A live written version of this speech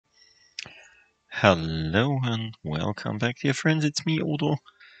Hello and welcome back, dear friends. It's me, Odo.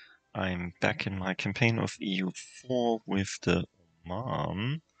 I'm back in my campaign of EU4 with the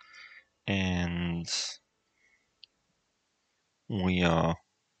Oman, and we are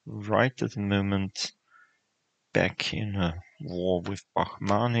right at the moment back in a war with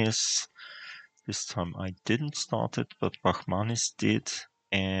Bahmanis. This time I didn't start it, but Bahmanis did,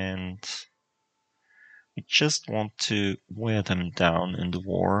 and we just want to wear them down in the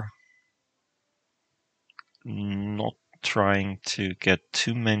war. Not trying to get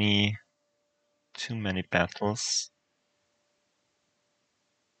too many battles.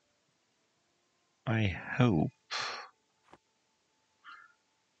 I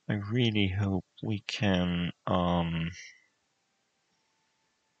really hope we can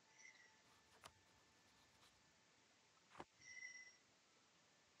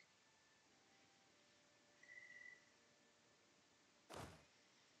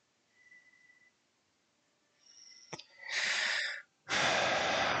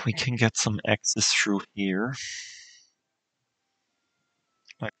we can get some access through here,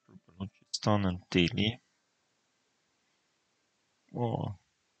 like through Balochistan and Delhi. Or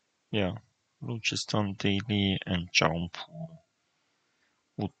yeah, Balochistan, Delhi, and Jaunpur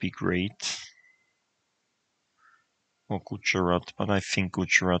would be great. Or Gujarat, but I think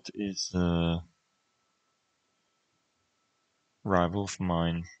Gujarat is a rival of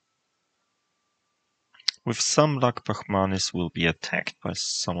mine. With some luck, Bahmanis will be attacked by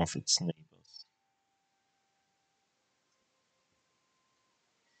some of its neighbors.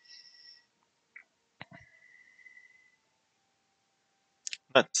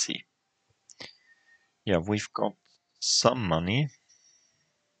 Let's see. Yeah, we've got some money.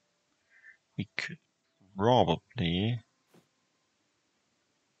 We could probably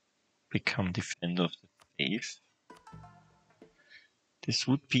become Defender of the Faith. This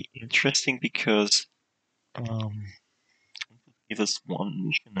would be interesting because give us one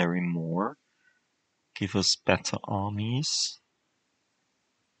missionary more, give us better armies,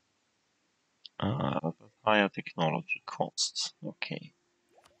 but higher technology costs. Okay.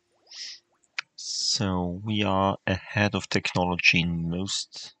 So we are ahead of technology in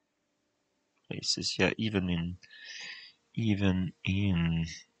most places. Yeah, even in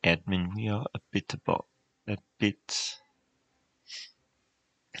admin, we are a bit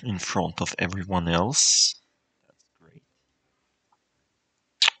in front of everyone else. That's great.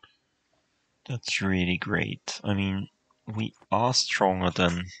 That's really great. I mean, we are stronger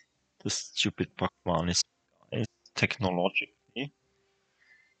than the stupid Bahmanis guys technologically,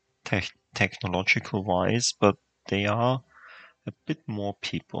 technological wise, but they are a bit more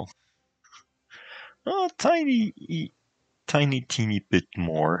people. A tiny, teeny bit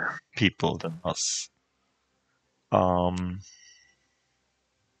more people than us.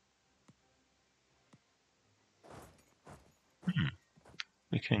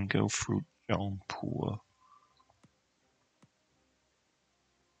 We can go through Jaunpur.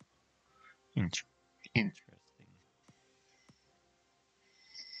 Interesting.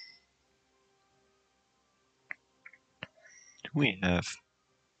 Do we have,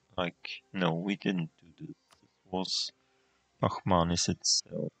 like, no, we didn't do this. It was Bahmanis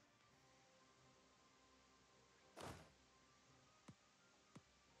itself.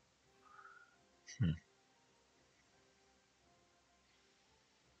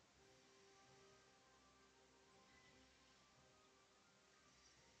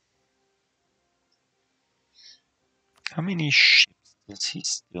 How many ships does he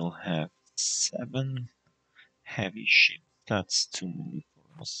still have? 7 heavy ships. That's too many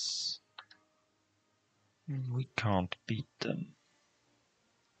for us. We can't beat them.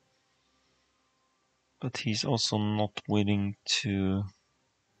 But he's also not willing to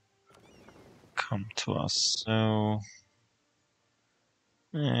come to us, so...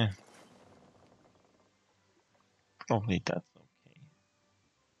 probably that's okay.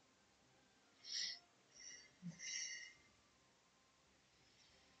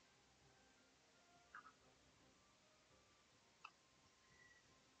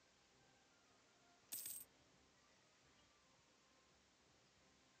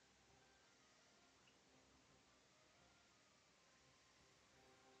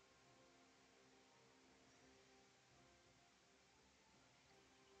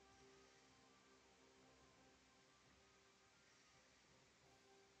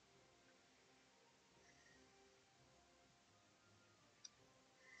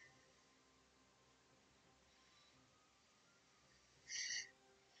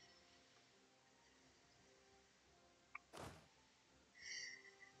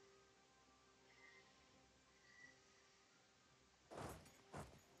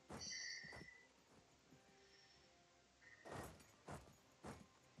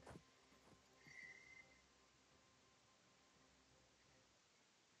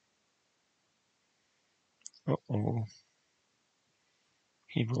 Uh-oh.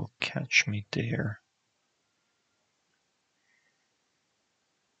 He will catch me there.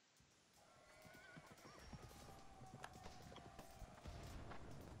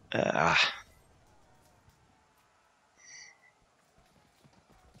 Ah.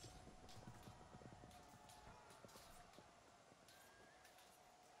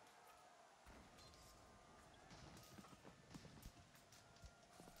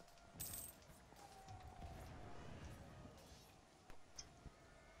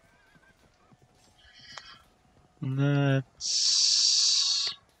 Let's...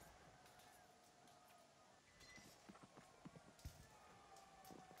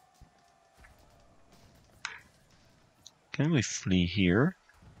 Can we flee here?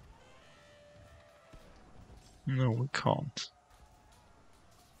 No, we can't.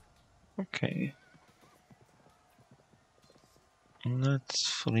 Okay. Let's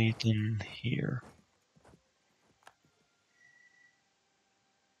flee in here.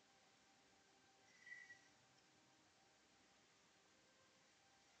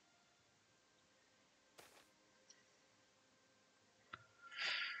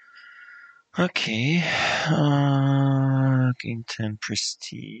 Okay. Gain 10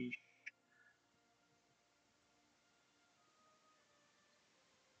 prestige.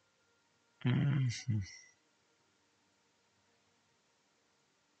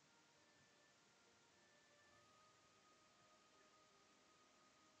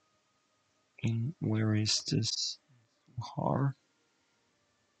 Where is this? Har?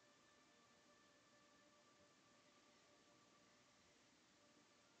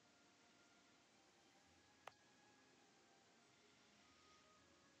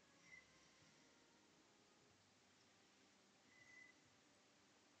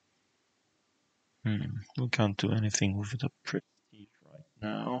 We can't do anything with the prestige right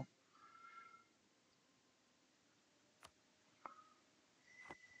now.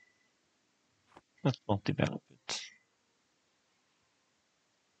 Let's not develop it.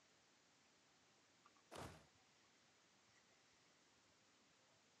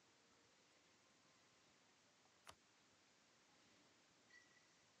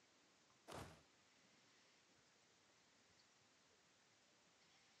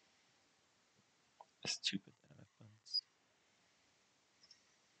 Stupid elephants.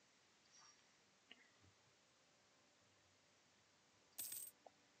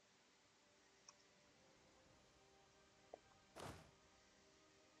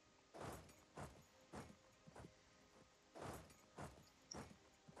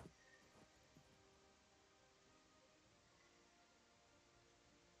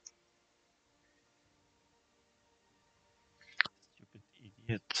 Stupid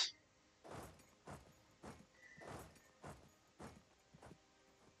idiot.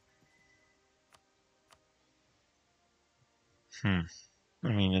 I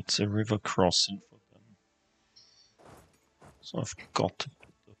mean, it's a river crossing for them. So I've got to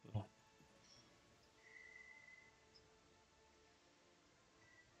put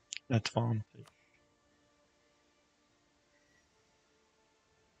the advantage.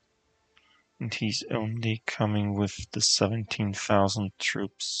 And he's only coming with the 17,000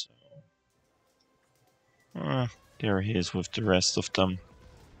 troops. There he is with the rest of them.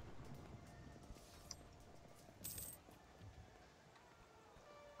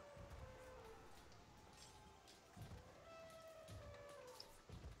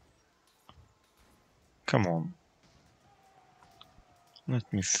 Come on.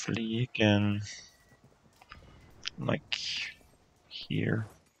 Let me flee again. Like here.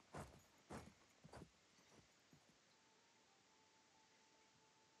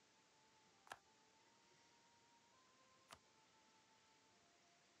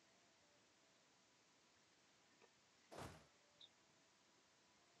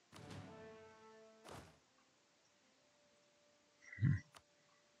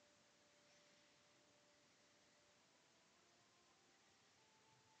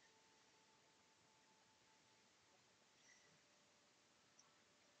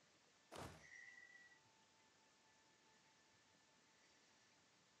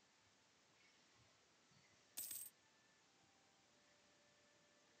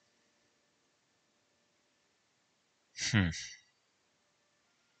 Let's see.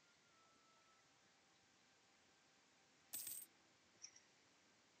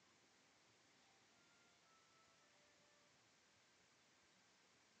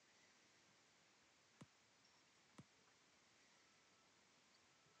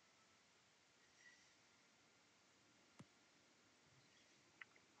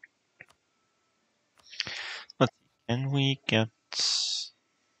 Can we get...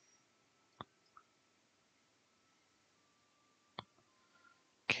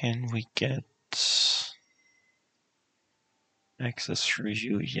 Can we get access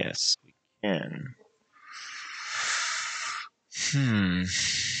review? Yes, we can.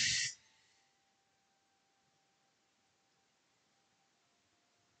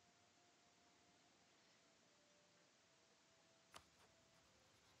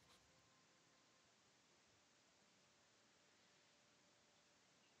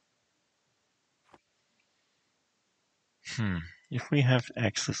 If we have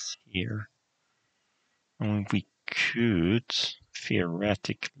access here, we could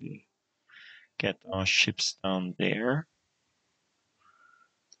theoretically get our ships down there,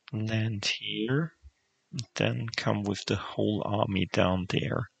 land here, then come with the whole army down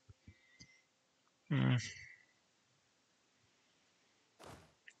there.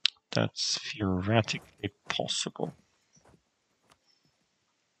 That's theoretically possible.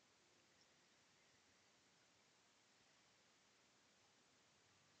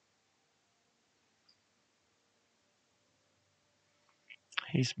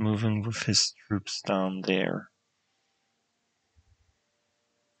 He's moving with his troops down there.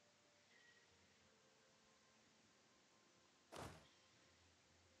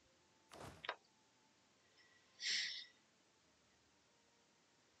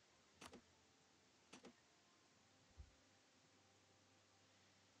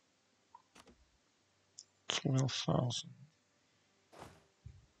 $12,000.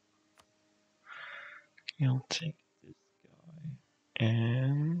 He'll take this guy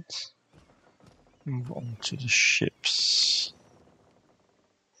and move on to the ships.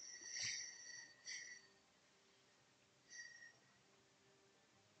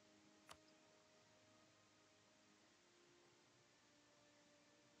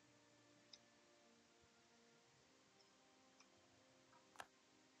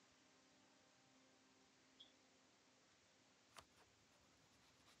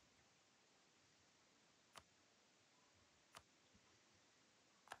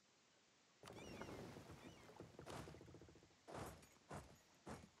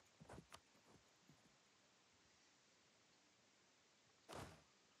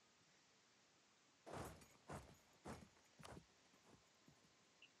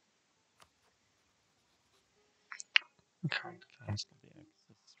 I can't cancel the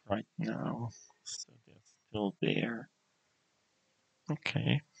access right now, so they're still there.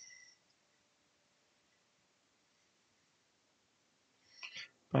 Okay.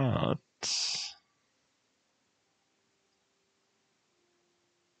 But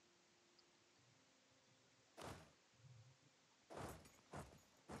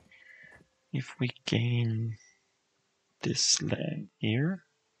if we gain this land here,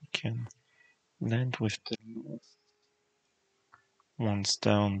 we can land with the ones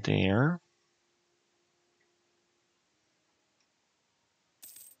down there.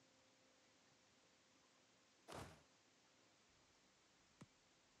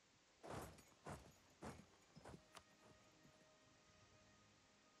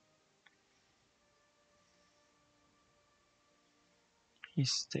 He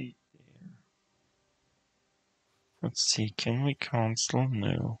stayed there. Let's see, can we cancel?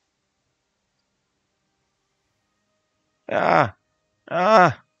 No. Ah!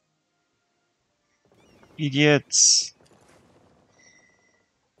 Ah! Idiots!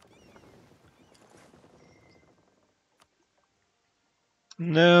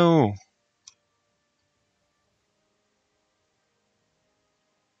 No!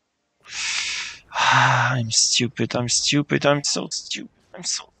 I'm stupid, I'm stupid, I'm so stupid, I'm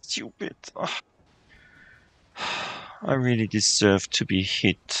so stupid. Oh. I really deserve to be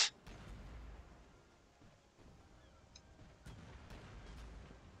hit.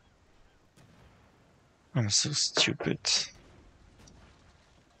 I'm so stupid.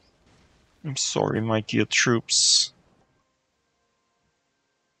 I'm sorry, my dear troops.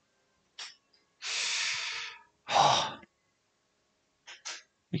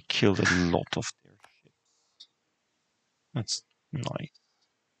 We killed a lot of their ships. That's nice.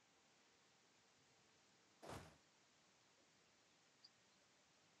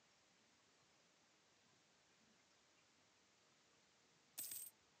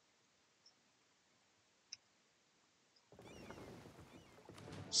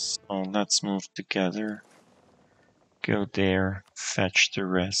 So let's move together. Go there, fetch the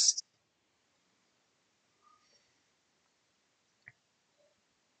rest.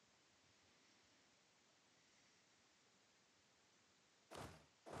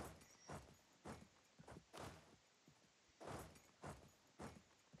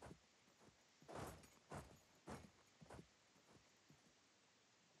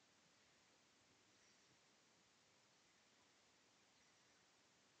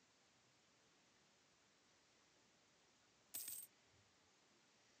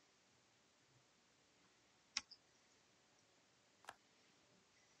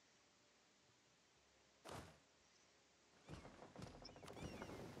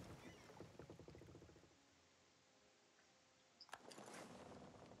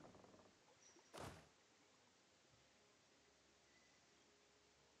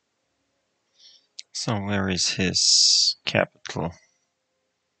 So where is his capital?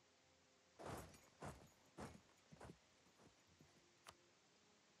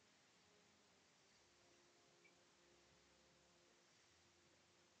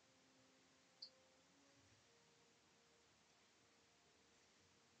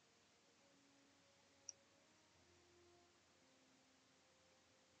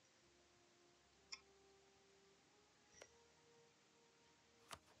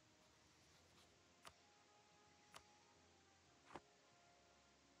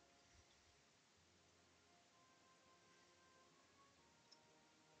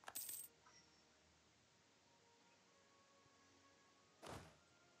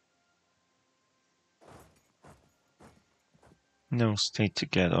 No, stay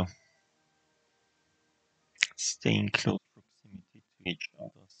together. Stay in close proximity to each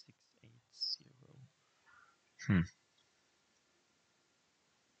other. 680.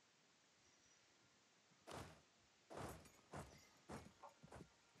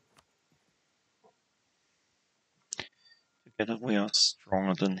 Together we are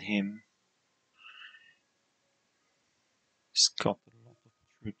stronger than him. He's got a lot of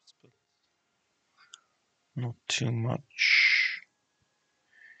troops, but not too much.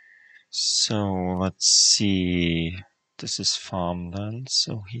 So let's see. This is farmland,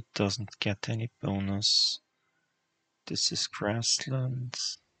 so he doesn't get any bonus. This is grassland.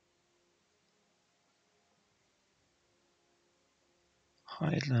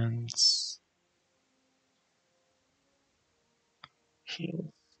 Highlands.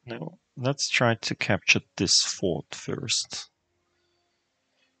 Hills. No. Let's try to capture this fort first.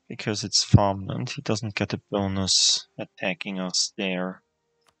 Because it's farmland, he doesn't get a bonus attacking us there.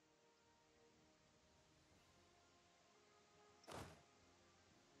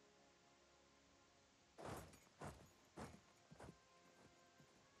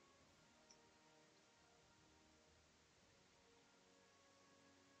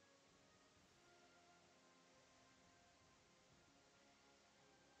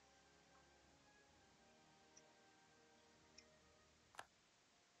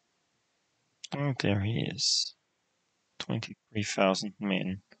 Oh, there he is. 23,000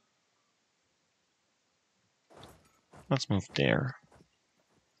 men. Let's move there.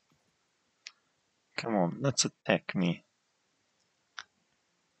 Come on, let's attack me.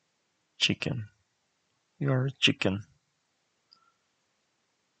 Chicken. You're a chicken.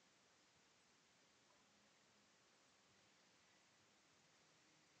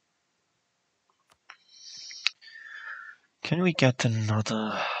 Can we get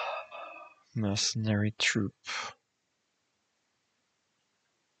another mercenary troop?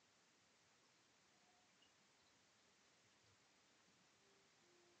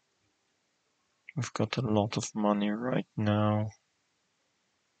 We've got a lot of money right now.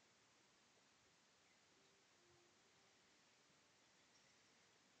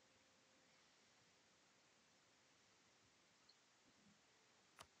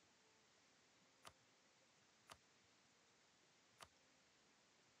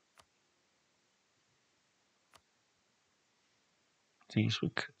 These we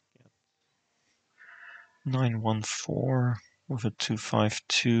could get. 914 with a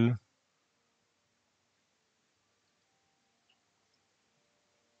 252.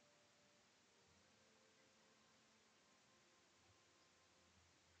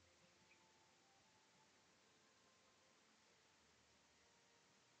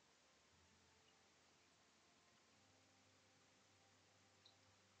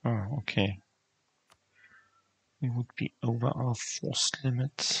 Oh, okay. We would be over our force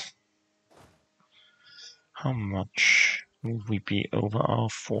limit. How much would we be over our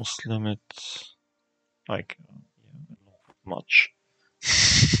force limit? Like, yeah, not much.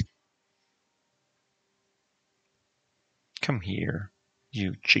 Come here,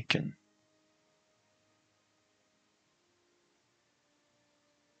 you chicken.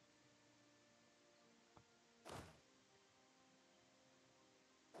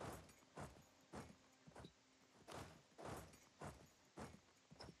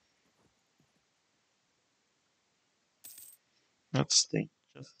 Let's stay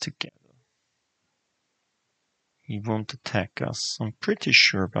just together. He won't attack us. I'm pretty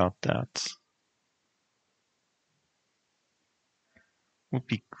sure about that. Would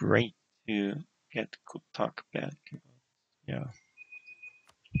be great to get Kutak back. Yeah.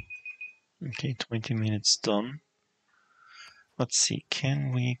 Okay, 20 minutes done. Let's see,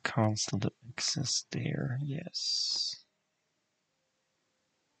 can we cancel the access there? Yes.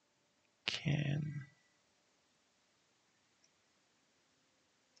 Can.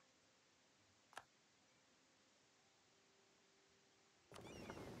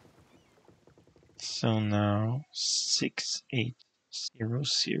 So now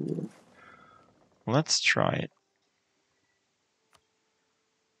 6800. Let's try it.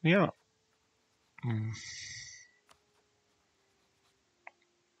 Yeah.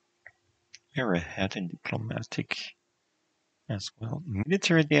 We're ahead in diplomatic as well.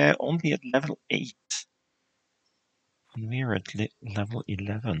 Military, they are only at level 8. And we're at level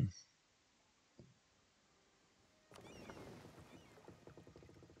 11.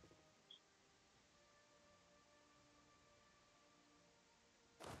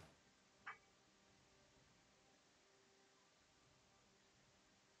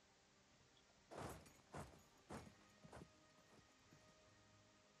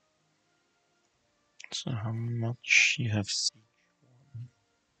 So how much you have siege 1?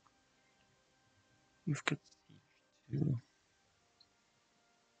 You've got siege 2.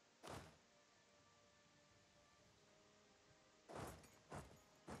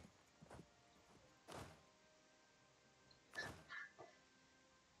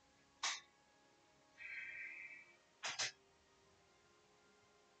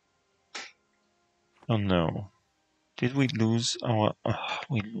 Oh no. Did we lose our...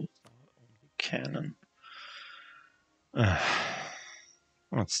 we lose our only cannon.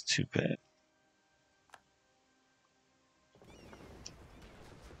 That's too bad.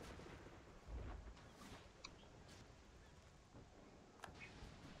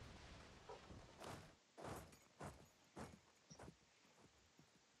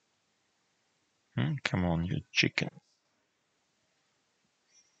 Come on, you chicken.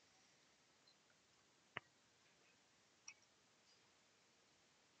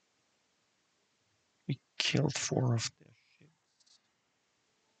 We killed 4 of their ships.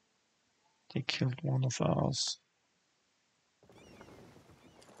 They killed 1 of ours.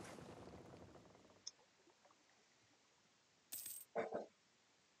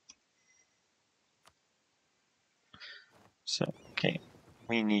 So, okay.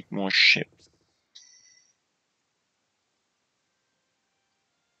 We need more ships.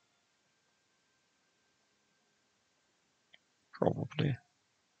 Probably.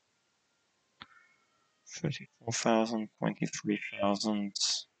 34,000, 23,000.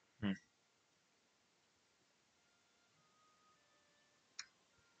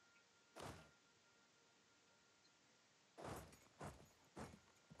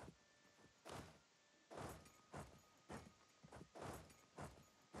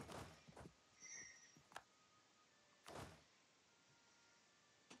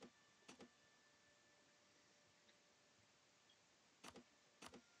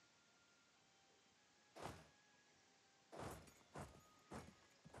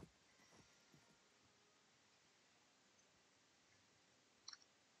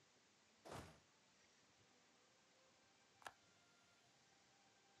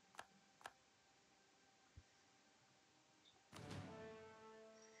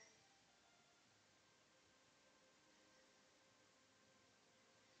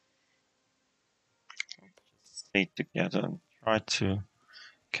 Stay together and try to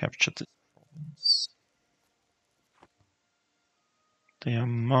capture this province. They are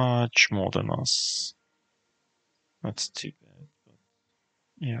much more than us. That's too bad. But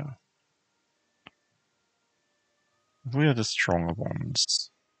yeah. We're the stronger ones.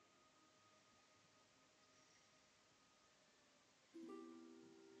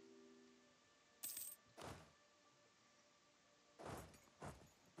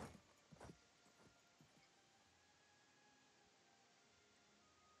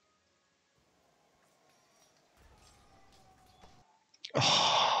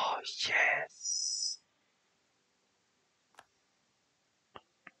 Oh, yes.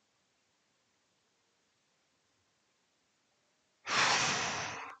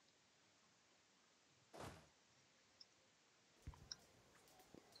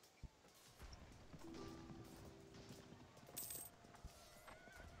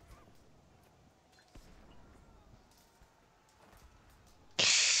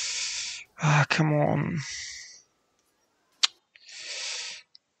 Come on.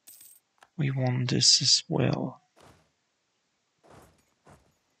 We won this as well.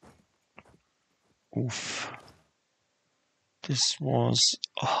 Oof. This was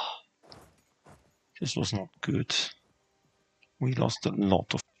not good. We lost a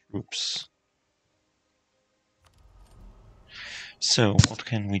lot of troops. So, what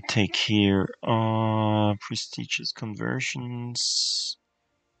can we take here? Prestigious conversions.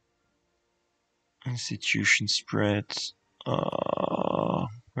 Institution spread.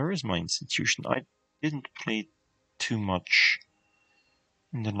 Where is my institution? I didn't play too much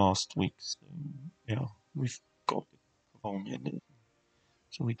in the last week. So, yeah, we've got the colonialism.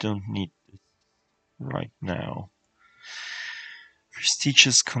 So we don't need this right now.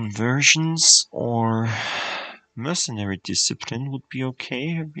 Prestigious conversions or mercenary discipline would be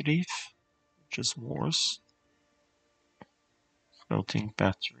okay, I believe. Just wars. Floating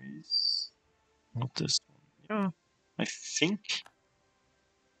batteries. Not this one. Yeah, I think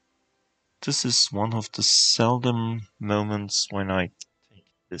this is one of the seldom moments when I take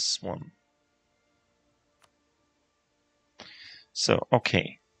this one. So,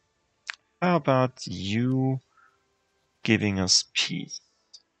 okay. How about you giving us peace?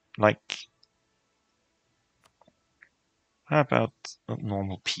 Like, how about a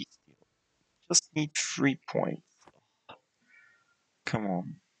normal peace deal? Just need 3 points. Come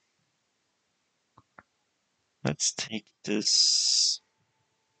on. Let's take this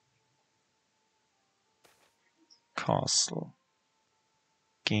castle.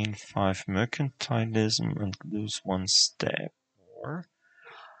 Gain 5 mercantilism and lose 1 stab. Or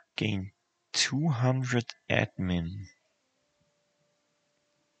gain 200 admin.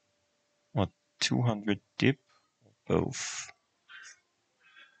 Or 200 dip. Both.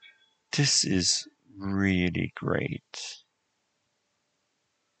 This is really great.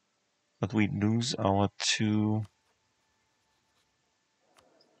 But we lose our 2.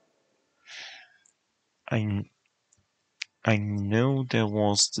 I know there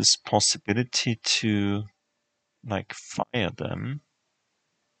was this possibility to like fire them.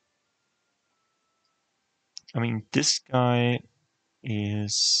 I mean, this guy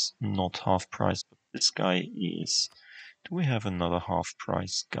is not half price, but this guy is. Do we have another half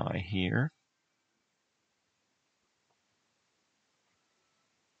price guy here?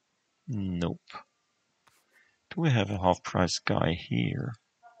 Nope. Do we have a half price guy here?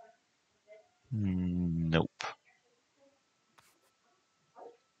 Nope.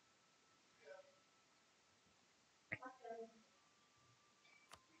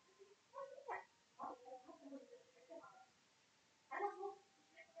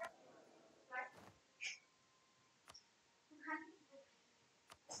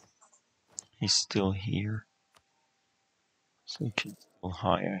 He's still here. So we can still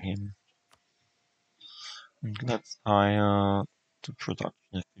hire him. And let's hire the production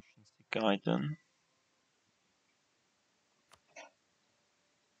efficiency guy then.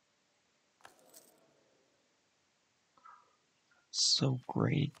 So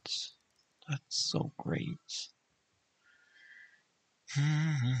great. That's so great.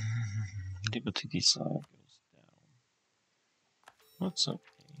 Liberty Desire goes down. That's okay.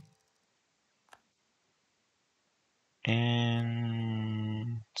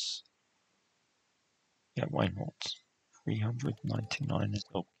 And yeah, why not? 399 is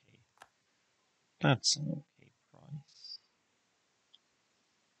okay. That's an okay price.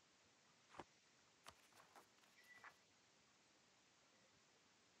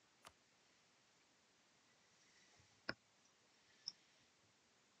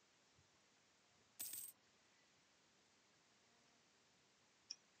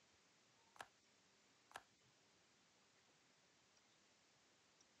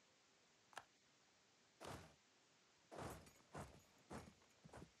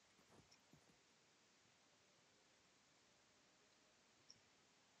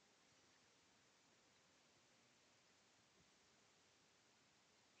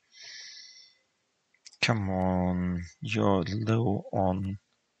 Come on, you're low on.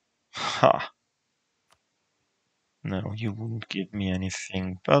 Ha! No, you wouldn't give me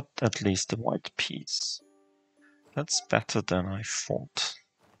anything, but at least a white piece. That's better than I thought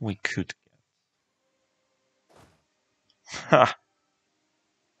we could get. Ha!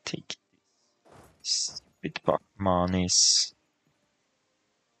 Take this. Stupid Bahmanis.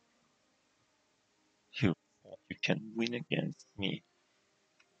 You thought you can win against me.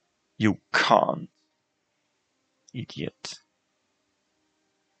 You can't, idiot.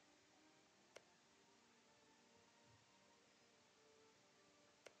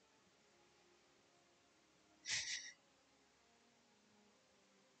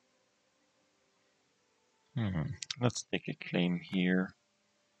 Let's take a claim here.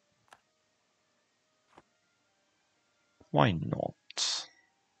 Why not?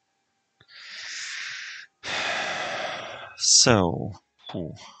 So,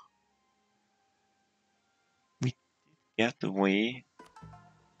 we get away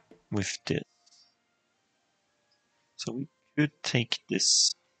with this. So we could take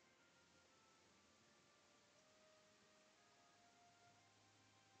this.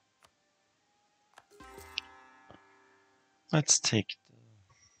 Let's take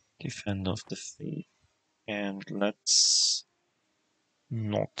the Defender of the Faith and let's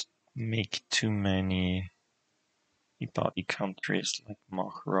not make too many Ibadi countries like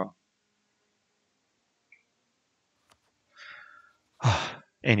Mahra.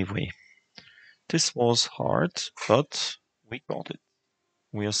 Anyway, this was hard, but we got it.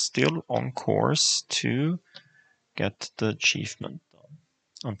 We are still on course to get the achievement done.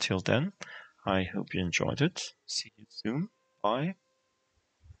 Until then, I hope you enjoyed it. See you soon. Bye.